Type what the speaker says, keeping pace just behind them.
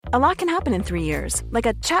A lot can happen in 3 years, like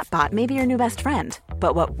a chatbot may be your new best friend.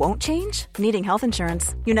 But what won't change? Needing health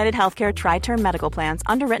insurance. United Healthcare Tri-Term Medical Plans,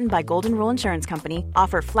 underwritten by Golden Rule Insurance Company,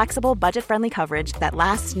 offer flexible, budget-friendly coverage that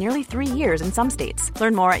lasts nearly 3 years in some states.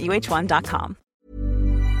 Learn more at uh1.com.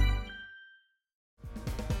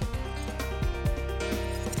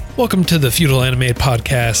 Welcome to the Feudal Animated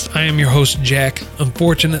Podcast. I am your host, Jack.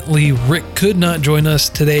 Unfortunately, Rick could not join us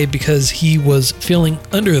today because he was feeling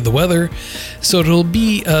under the weather, so it'll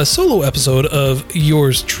be a solo episode of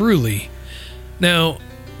yours truly. Now,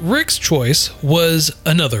 Rick's choice was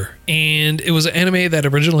Another, and it was an anime that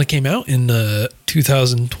originally came out in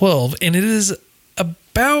 2012, and it is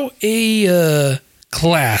about a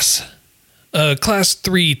class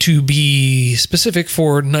 3 to be specific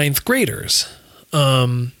for 9th graders.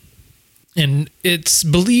 And it's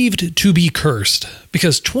believed to be cursed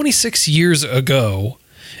because 26 years ago,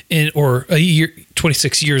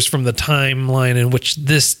 26 years from the timeline in which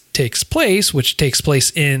this takes place, which takes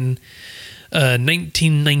place in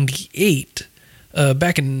 1998,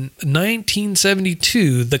 back in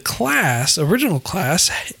 1972, the original class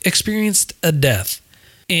experienced a death.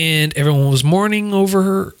 And everyone was mourning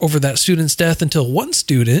over that student's death until one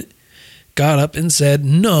student got up and said,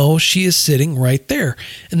 "No, she is sitting right there."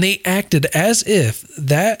 And they acted as if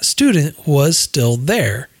that student was still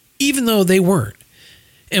there, even though they weren't.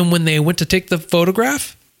 And when they went to take the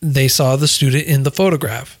photograph, they saw the student in the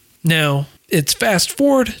photograph. Now, it's fast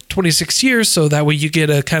forward 26 years, so that way you get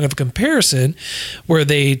a kind of a comparison where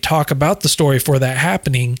they talk about the story for that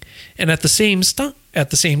happening. And at the same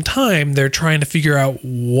time, they're trying to figure out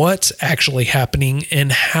what's actually happening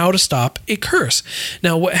and how to stop a curse.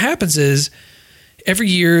 Now, what happens is every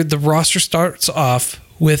year the roster starts off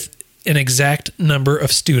with an exact number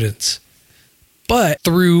of students, but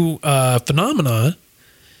through phenomena,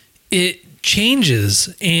 it changes.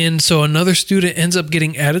 And so another student ends up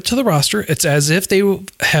getting added to the roster. It's as if they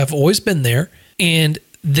have always been there and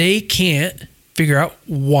they can't figure out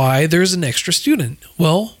why there's an extra student.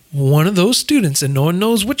 Well, one of those students, and no one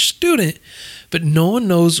knows which student, but no one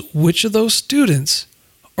knows which of those students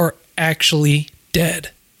are actually dead.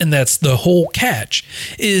 And that's the whole catch,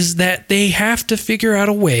 is that they have to figure out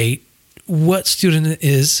a way what student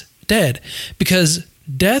is dead, because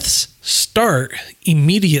deaths start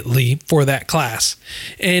immediately for that class.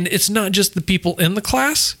 And it's not just the people in the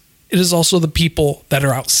class, it is also the people that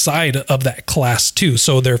are outside of that class too.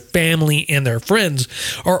 So their family and their friends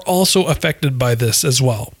are also affected by this as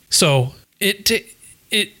well. So it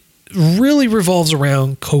really revolves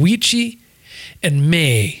around Koichi and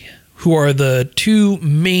Mei, who are the two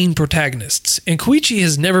main protagonists. And Koichi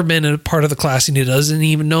has never been a part of the class, and he doesn't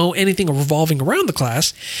even know anything revolving around the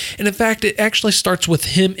class. And in fact, it actually starts with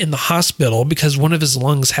him in the hospital because one of his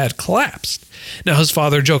lungs had collapsed. Now, his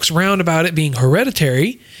father jokes around about it being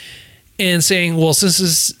hereditary and saying, well,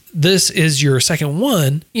 since this is your second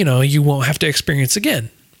one, you won't have to experience again.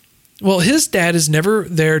 Well, his dad is never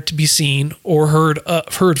there to be seen or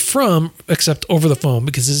heard from except over the phone,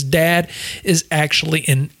 because his dad is actually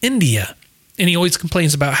in India and he always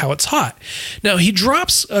complains about how it's hot. Now, he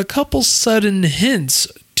drops a couple sudden hints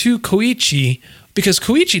to Koichi because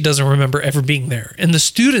Koichi doesn't remember ever being there, and the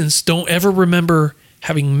students don't ever remember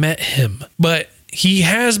having met him, but he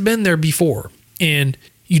has been there before, and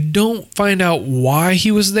you don't find out why he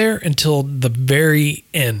was there until the very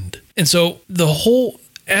end. And so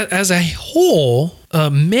as a whole,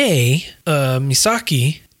 Mei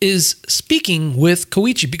Misaki is speaking with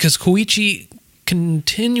Koichi because Koichi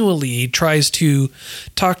continually tries to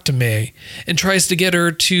talk to Mei and tries to get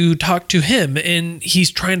her to talk to him, and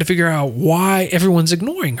he's trying to figure out why everyone's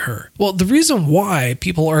ignoring her. Well, the reason why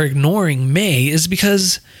people are ignoring Mei is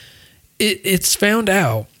because it's found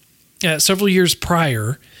out several years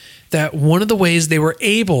prior that one of the ways they were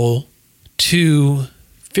able to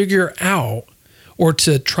figure out or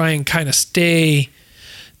to try and kind of stay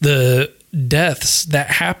the deaths that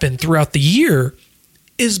happen throughout the year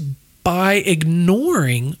is by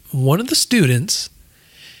ignoring one of the students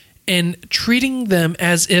and treating them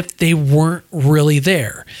as if they weren't really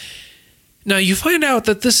there. Now, you find out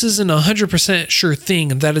that this isn't 100% sure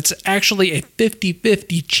thing, and that it's actually a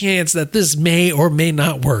 50-50 chance that this may or may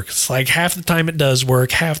not work. It's like half the time it does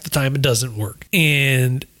work, half the time it doesn't work.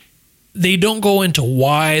 And they don't go into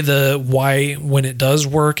why when it does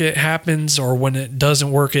work it happens, or when it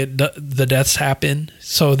doesn't work the deaths happen.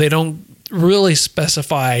 So they don't really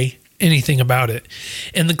specify anything about it.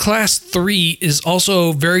 And the class 3 is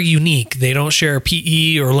also very unique. They don't share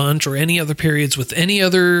PE or lunch or any other periods with any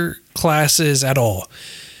other classes at all.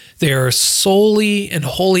 They are solely and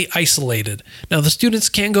wholly isolated. Now, the students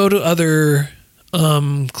can go to other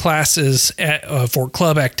classes for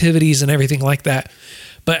club activities and everything like that.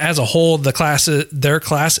 But as a whole, their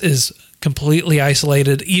class is completely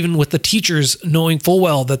isolated, even with the teachers knowing full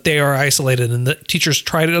well that they are isolated, and the teachers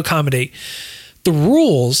try to accommodate the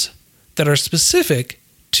rules that are specific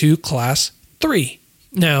to class 3.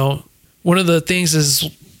 Now, one of the things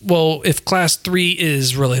is, well, if class 3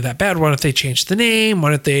 is really that bad, why don't they change the name?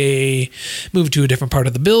 Why don't they move to a different part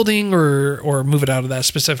of the building or move it out of that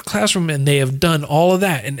specific classroom? And they have done all of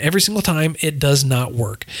that. And every single time it does not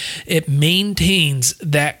work. It maintains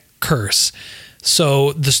that curse.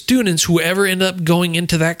 So the students who ever end up going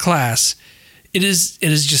into that class, it is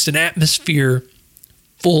just an atmosphere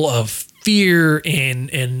full of fear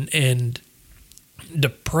and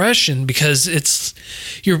depression, because it's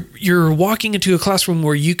you're walking into a classroom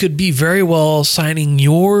where you could be very well signing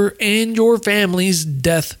your and your family's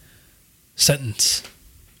death sentence,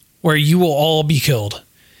 where you will all be killed.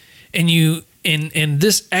 And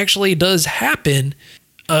this actually does happen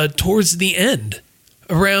towards the end,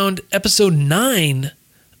 around episode 9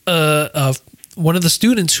 of one of the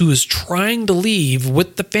students who is trying to leave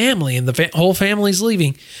with the family, and the whole family's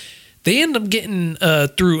leaving. They end up getting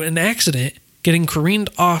through an accident, getting careened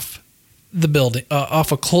off the building,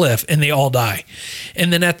 off a cliff, and they all die.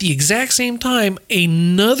 And then at the exact same time,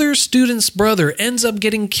 another student's brother ends up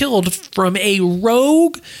getting killed from a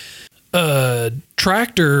rogue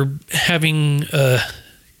tractor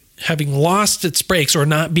having lost its brakes, or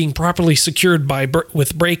not being properly secured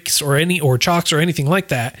with brakes or chocks or anything like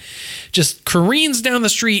that, just careens down the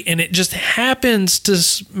street, and it just happens to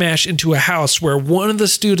smash into a house where one of the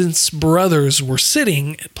students' brothers were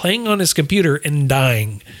sitting playing on his computer and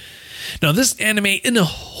dying. Now, this anime in a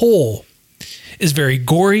whole is very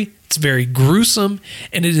gory, it's very gruesome,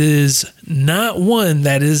 and it is not one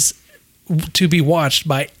that is to be watched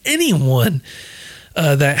by anyone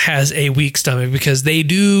that has a weak stomach, because they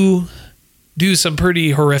do some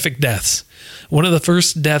pretty horrific deaths. One of the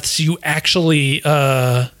first deaths you actually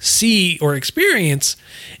see or experience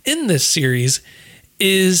in this series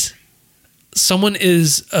is someone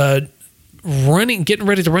is getting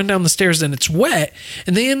ready to run down the stairs, and it's wet,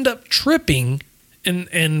 and they end up tripping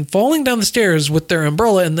and falling down the stairs with their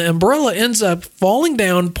umbrella, and the umbrella ends up falling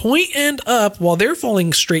down point end up while they're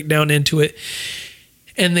falling straight down into it.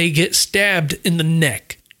 And they get stabbed in the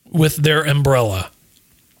neck with their umbrella,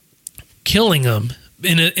 killing them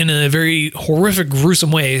in a very horrific,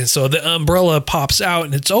 gruesome way. So the umbrella pops out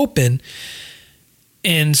and it's open,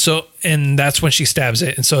 and that's when she stabs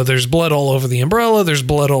it. And so there's blood all over the umbrella. There's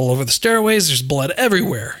blood all over the stairways. There's blood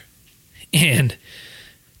everywhere, and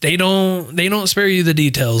they don't spare you the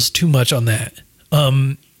details too much on that.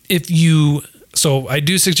 So I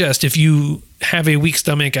do suggest, if you have a weak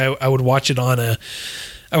stomach, I would watch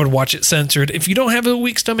it censored. If you don't have a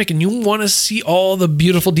weak stomach and you want to see all the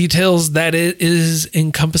beautiful details that it is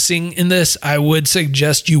encompassing in this, I would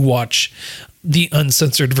suggest you watch the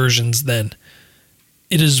uncensored versions then.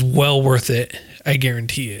 It is well worth it. I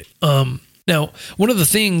guarantee it. Now, one of the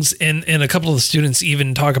things, and a couple of the students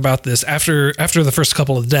even talk about this after the first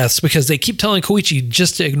couple of deaths, because they keep telling Koichi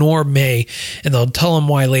just to ignore Mei, and they'll tell him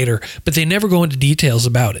why later, but they never go into details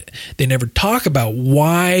about it. They never talk about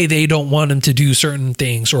why they don't want him to do certain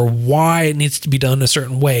things, or why it needs to be done a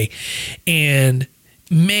certain way. And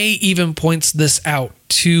Mei even points this out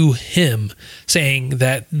to him, saying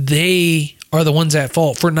that they are the ones at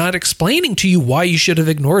fault for not explaining to you why you should have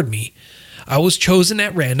ignored me. I was chosen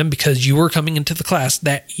at random because you were coming into the class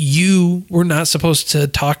that you were not supposed to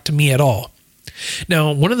talk to me at all.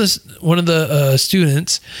 Now, one of the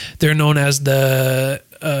students, they're known as the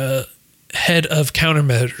head of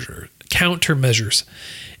countermeasures.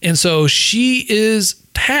 And so she is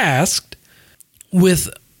tasked with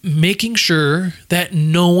making sure that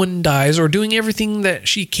no one dies, or doing everything that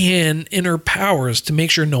she can in her powers to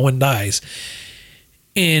make sure no one dies.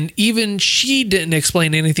 And even she didn't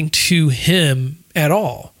explain anything to him at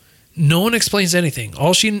all. No one explains anything.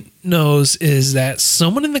 All she knows is that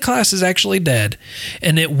someone in the class is actually dead,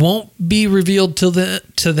 and it won't be revealed to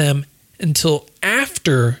them until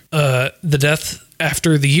after the death,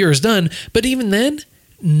 after the year is done. But even then,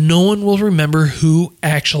 no one will remember who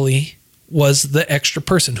actually was the extra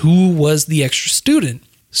person, who was the extra student.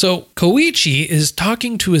 So Koichi is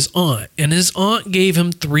talking to his aunt, and his aunt gave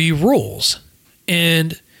him 3 rules.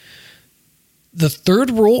 And the third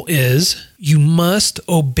rule is you must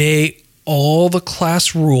obey all the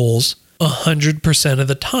class rules 100% of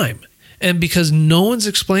the time. And because no one's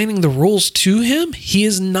explaining the rules to him, he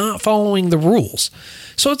is not following the rules.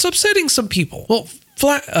 So it's upsetting some people. Well,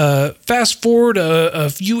 fast forward a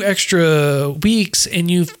few extra weeks,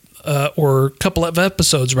 and or a couple of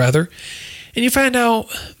episodes rather, And you find out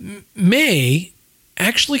May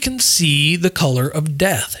actually can see the color of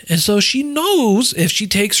death. And so she knows if she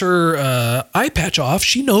takes her eye patch off,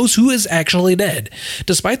 she knows who is actually dead,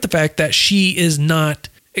 despite the fact that she is not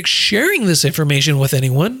sharing this information with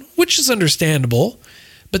anyone, which is understandable.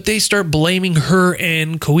 But they start blaming her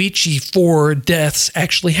and Koichi for deaths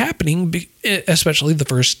actually happening, especially the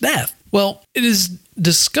first death. Well, it is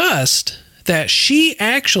discussed that she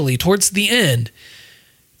actually, towards the end,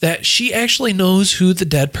 that she actually knows who the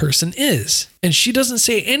dead person is. And she doesn't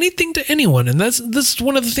say anything to anyone. And this is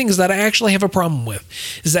one of the things that I actually have a problem with,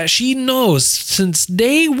 is that she knows since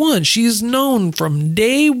day one, she's known from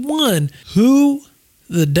day one who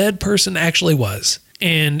the dead person actually was.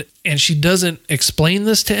 And she doesn't explain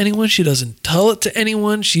this to anyone. She doesn't tell it to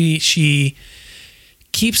anyone. She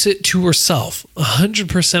keeps it to herself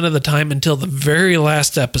 100% of the time until the very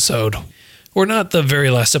last episode. Or not the very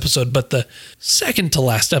last episode, but the second to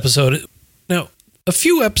last episode. Now, a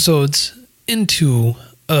few episodes into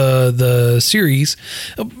the series,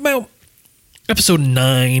 about episode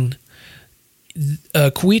 9,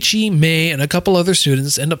 Koichi, May, and a couple other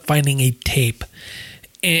students end up finding a tape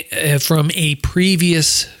from a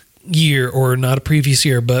previous year, or not a previous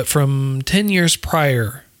year, but from 10 years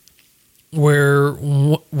prior, where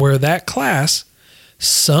that class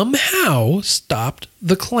somehow stopped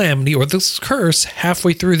the calamity or the curse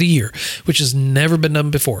halfway through the year, which has never been done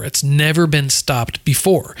before. It's never been stopped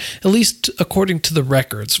before, at least according to the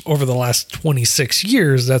records. Over the last 26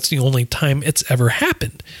 years, that's the only time it's ever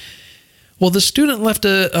happened. Well, the student left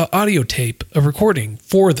a audio tape, a recording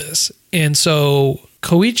for this, and so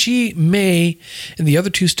Koichi, May, and the other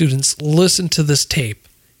two students listen to this tape,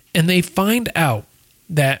 and they find out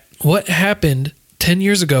that what happened 10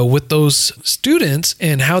 years ago with those students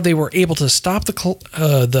and how they were able to stop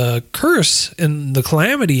the curse and the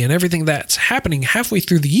calamity and everything that's happening halfway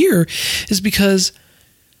through the year is because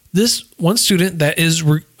this one student that is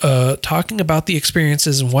talking about the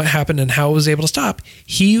experiences and what happened and how it was able to stop,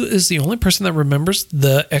 he is the only person that remembers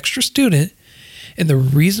the extra student. And the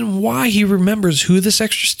reason why he remembers who this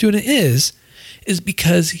extra student is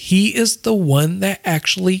because he is the one that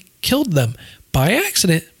actually killed them by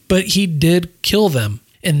accident, but he did kill them.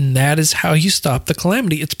 And that is how you stop the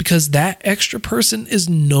calamity. It's because that extra person is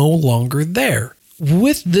no longer there.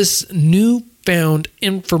 With this newfound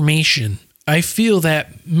information, I feel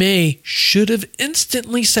that May should have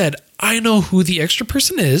instantly said, I know who the extra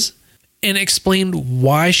person is, and explained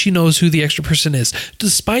why she knows who the extra person is.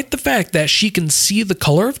 Despite the fact that she can see the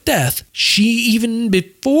color of death, she even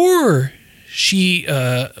before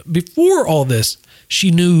all this,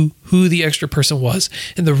 she knew who the extra person was.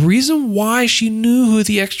 And the reason why she knew who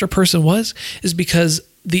the extra person was is because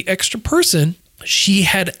the extra person she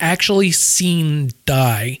had actually seen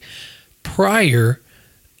die prior,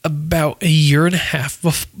 about a year and a half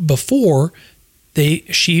before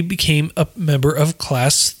she became a member of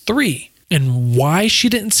Class 3. And why she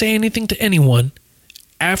didn't say anything to anyone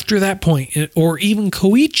after that point, or even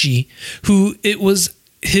Koichi, who it was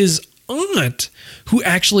his aunt who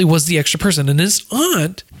actually was the extra person. And his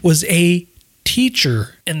aunt was a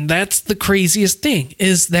teacher. And that's the craziest thing,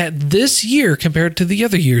 is that this year, compared to the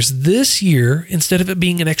other years, this year, instead of it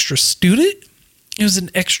being an extra student, it was an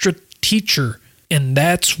extra teacher. And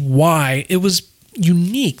that's why it was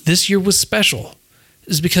unique. This year was special,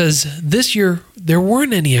 is because this year there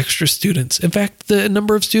weren't any extra students. In fact, the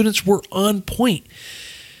number of students were on point.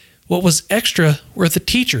 What was extra were the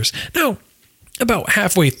teachers. Now, about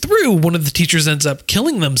halfway through, one of the teachers ends up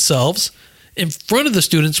killing themselves in front of the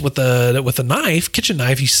students with a knife, kitchen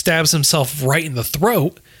knife. He stabs himself right in the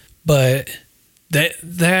throat. But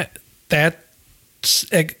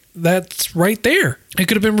that's right there. It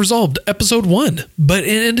could have been resolved episode 1, but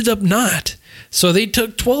it ended up not. So they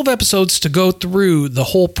took 12 episodes to go through the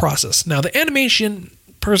whole process. Now, the animation,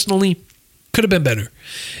 personally, could have been better.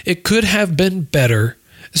 It could have been better,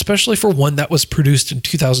 especially for one that was produced in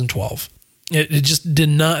 2012. It just did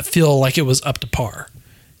not feel like it was up to par.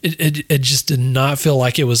 It just did not feel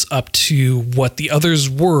like it was up to what the others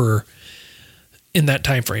were in that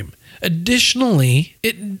time frame. Additionally,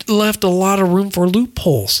 it left a lot of room for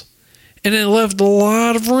loopholes. And it left a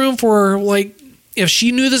lot of room for, like, if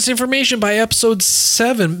she knew this information by episode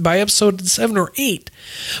 7 or 8,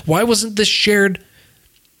 why wasn't this shared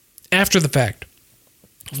after the fact?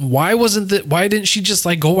 Why didn't she just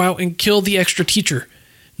go out and kill the extra teacher?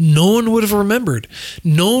 No one would have remembered.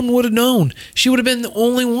 No one would have known. She would have been the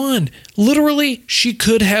only one. Literally, she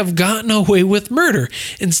could have gotten away with murder.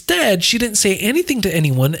 Instead, she didn't say anything to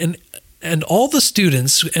anyone, and all the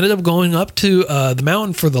students ended up going up to the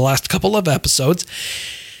mountain for the last couple of episodes,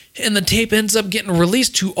 And the tape ends up getting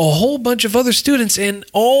released to a whole bunch of other students, and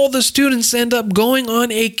all the students end up going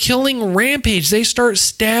on a killing rampage. They start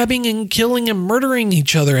stabbing and killing and murdering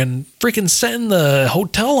each other and freaking setting the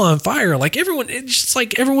hotel on fire. Like everyone, it's just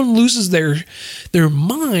like everyone loses their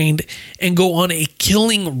mind and go on a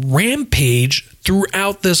killing rampage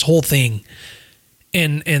throughout this whole thing.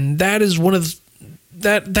 And that is one of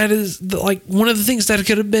the things that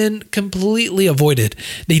could have been completely avoided.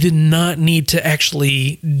 They did not need to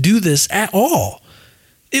actually do this at all.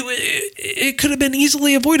 It could have been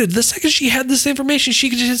easily avoided. The second she had this information, she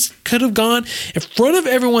could have gone in front of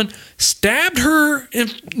everyone, stabbed her in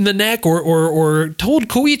the neck, or told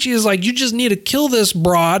Koichi, is like, you just need to kill this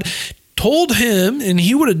broad. Told him, and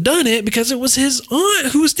he would have done it because it was his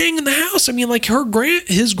aunt who was staying in the house. I mean, like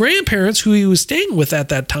his grandparents, who he was staying with at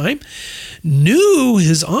that time, knew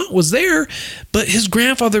his aunt was there, but his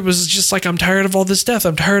grandfather was just like, I'm tired of all this death.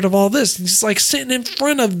 I'm tired of all this. He's just like sitting in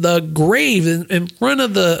front of the grave, in front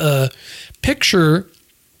of the picture,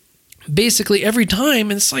 basically every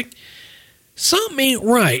time. And it's like, something ain't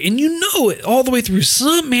right. And you know it all the way through.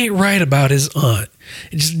 Something ain't right about his aunt.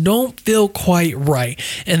 It just don't feel quite right.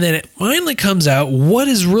 And then it finally comes out what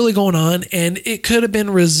is really going on, and it could have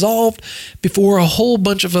been resolved before a whole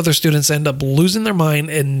bunch of other students end up losing their mind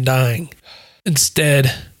and dying.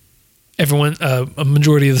 Instead, a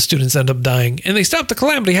majority of the students end up dying, and they stop the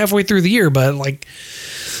calamity halfway through the year, but like,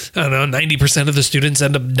 I don't know, 90% of the students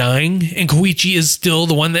end up dying, and Koichi is still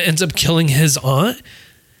the one that ends up killing his aunt.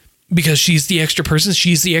 Because she's the extra person,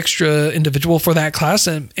 she's the extra individual for that class,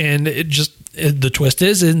 and the twist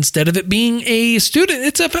is, instead of it being a student,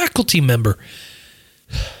 it's a faculty member.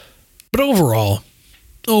 But overall,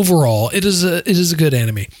 it is a good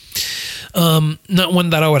anime. Not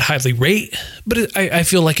one that I would highly rate, but I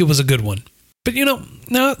feel like it was a good one. But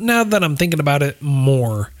now that I'm thinking about it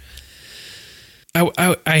more,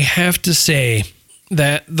 I have to say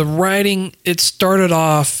that the writing, it started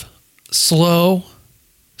off slow.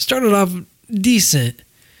 Started off decent,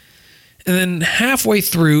 and then halfway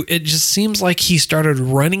through, it just seems like he started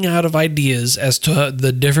running out of ideas as to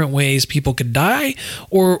the different ways people could die,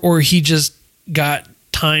 or he just got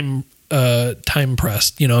time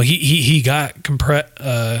pressed. He got compressed.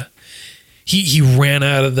 He ran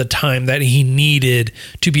out of the time that he needed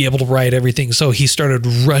to be able to write everything, so he started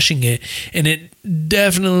rushing it, and it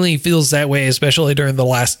definitely feels that way, especially during the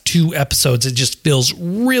last 2 episodes. It just feels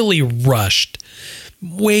really rushed.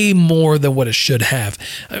 Way more than what it should have.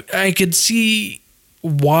 I could see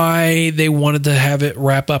why they wanted to have it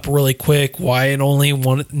wrap up really quick, why it only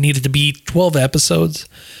needed to be 12 episodes,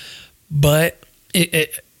 but I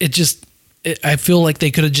feel like they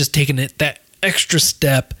could have just taken it that extra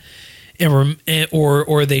step,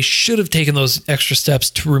 or they should have taken those extra steps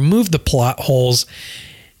to remove the plot holes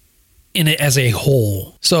in it as a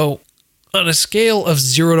whole. So on a scale of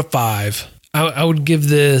 0 to 5, I would give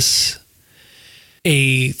this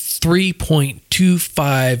a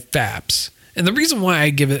 3.25 FAPS. And the reason why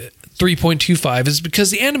I give it 3.25 is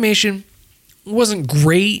because the animation wasn't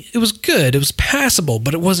great. It was good. It was passable,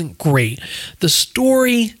 but it wasn't great. The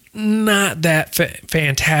story, not that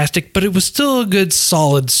fantastic, but it was still a good,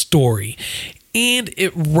 solid story. And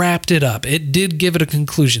it wrapped it up. It did give it a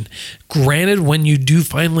conclusion. Granted, when you do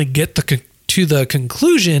finally get to the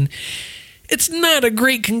conclusion, it's not a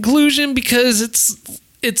great conclusion because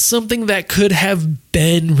it's something that could have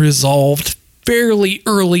been resolved fairly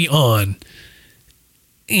early on.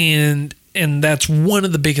 And that's one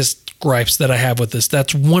of the biggest gripes that I have with this.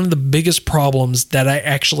 That's one of the biggest problems that I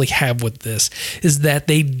actually have with this, is that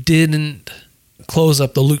they didn't close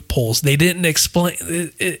up the loopholes. They didn't explain.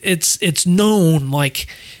 It's known, like,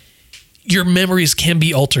 your memories can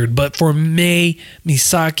be altered, but for Mei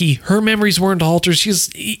Misaki, her memories weren't altered.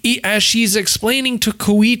 As she's explaining to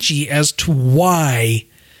Koichi as to why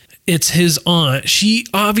it's his aunt, she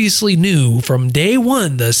obviously knew from day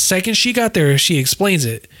one. The second she got there, she explains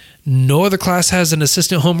it. No other class has an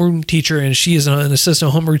assistant homeroom teacher, and she is an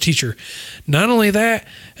assistant homeroom teacher. Not only that,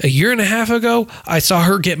 a year and a half ago, I saw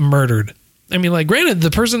her get murdered. I mean, like, granted,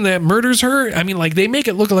 the person that murders her, I mean, like, they make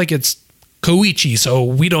it look like it's Koichi, so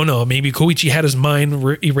we don't know. Maybe Koichi had his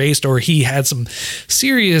mind erased, or he had some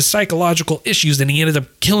serious psychological issues and he ended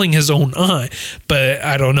up killing his own aunt. But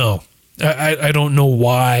I don't know. I don't know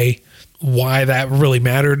why that really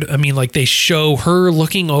mattered. I mean, like, they show her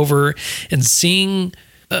looking over and seeing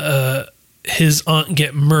his aunt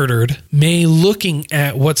get murdered, Mei looking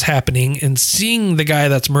at what's happening and seeing the guy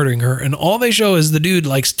that's murdering her, and all they show is the dude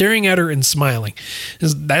like staring at her and smiling.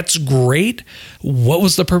 That's great. What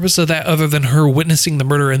was the purpose of that other than her witnessing the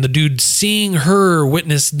murder and the dude seeing her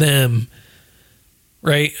witness them,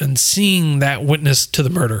 right? And seeing that witness to the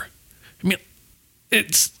murder.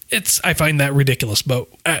 I find that ridiculous, but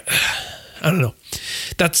I don't know.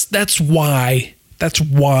 That's why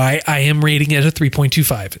I am rating it a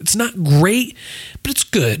 3.25. It's not great, but it's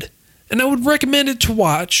good. And I would recommend it to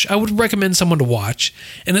watch. I would recommend someone to watch.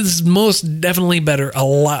 And it is most definitely better, a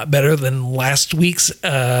lot better than last week's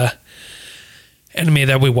anime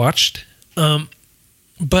that we watched.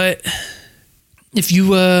 But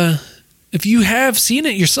if you have seen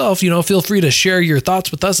it yourself, feel free to share your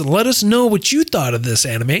thoughts with us and let us know what you thought of this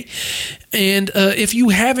anime. And if you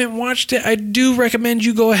haven't watched it, I do recommend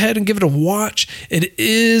you go ahead and give it a watch. It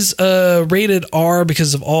is rated R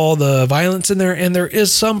because of all the violence in there, and there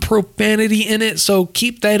is some profanity in it, so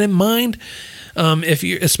keep that in mind.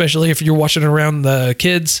 Especially if you're watching around the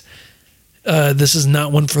kids, this is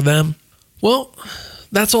not one for them. Well,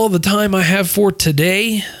 that's all the time I have for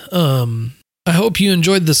today. I hope you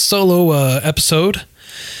enjoyed this solo episode.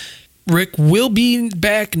 Rick will be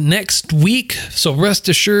back next week, so rest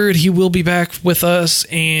assured he will be back with us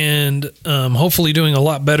and hopefully doing a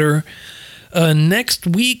lot better. Next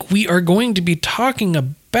week, we are going to be talking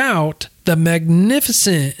about the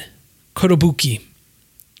magnificent Kotobuki.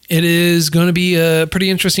 It is going to be a pretty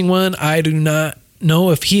interesting one. I do not know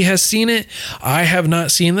if he has seen it. I have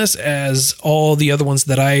not seen this, as all the other ones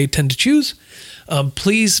that I tend to choose.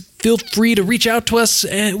 Please feel free to reach out to us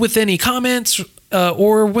with any comments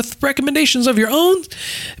or with recommendations of your own.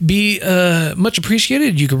 Be much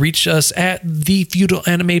appreciated. You can reach us at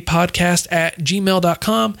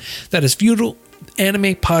thefeudalaнимepodcast@gmail.com. That is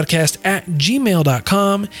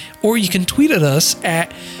feudalaнимepodcast@gmail.com. Or you can tweet at us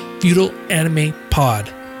at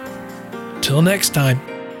feudalaнимepod. Till next time.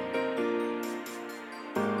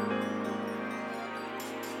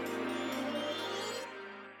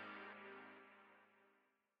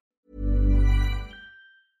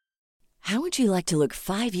 How would you like to look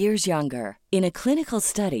 5 years younger? In a clinical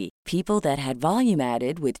study, people that had volume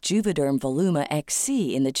added with Juvederm Voluma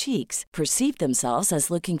XC in the cheeks perceived themselves as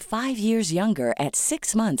looking 5 years younger at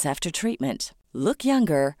 6 months after treatment. Look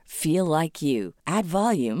younger, feel like you. Add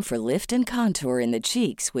volume for lift and contour in the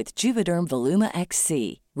cheeks with Juvederm Voluma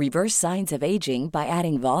XC. Reverse signs of aging by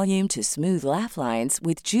adding volume to smooth laugh lines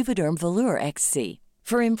with Juvederm Volure XC.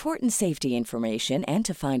 For important safety information and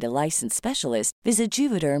to find a licensed specialist, visit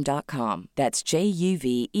Juvederm.com. That's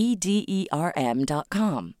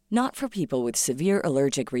JUVEDERM.com. Not for people with severe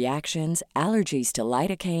allergic reactions, allergies to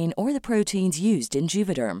lidocaine, or the proteins used in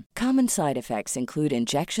Juvederm. Common side effects include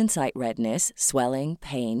injection site redness, swelling,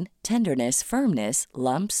 pain, tenderness, firmness,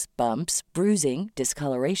 lumps, bumps, bruising,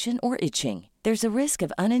 discoloration, or itching. There's a risk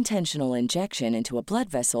of unintentional injection into a blood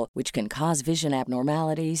vessel, which can cause vision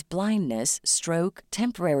abnormalities, blindness, stroke,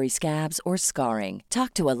 temporary scabs, or scarring.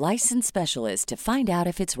 Talk to a licensed specialist to find out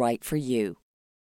if it's right for you.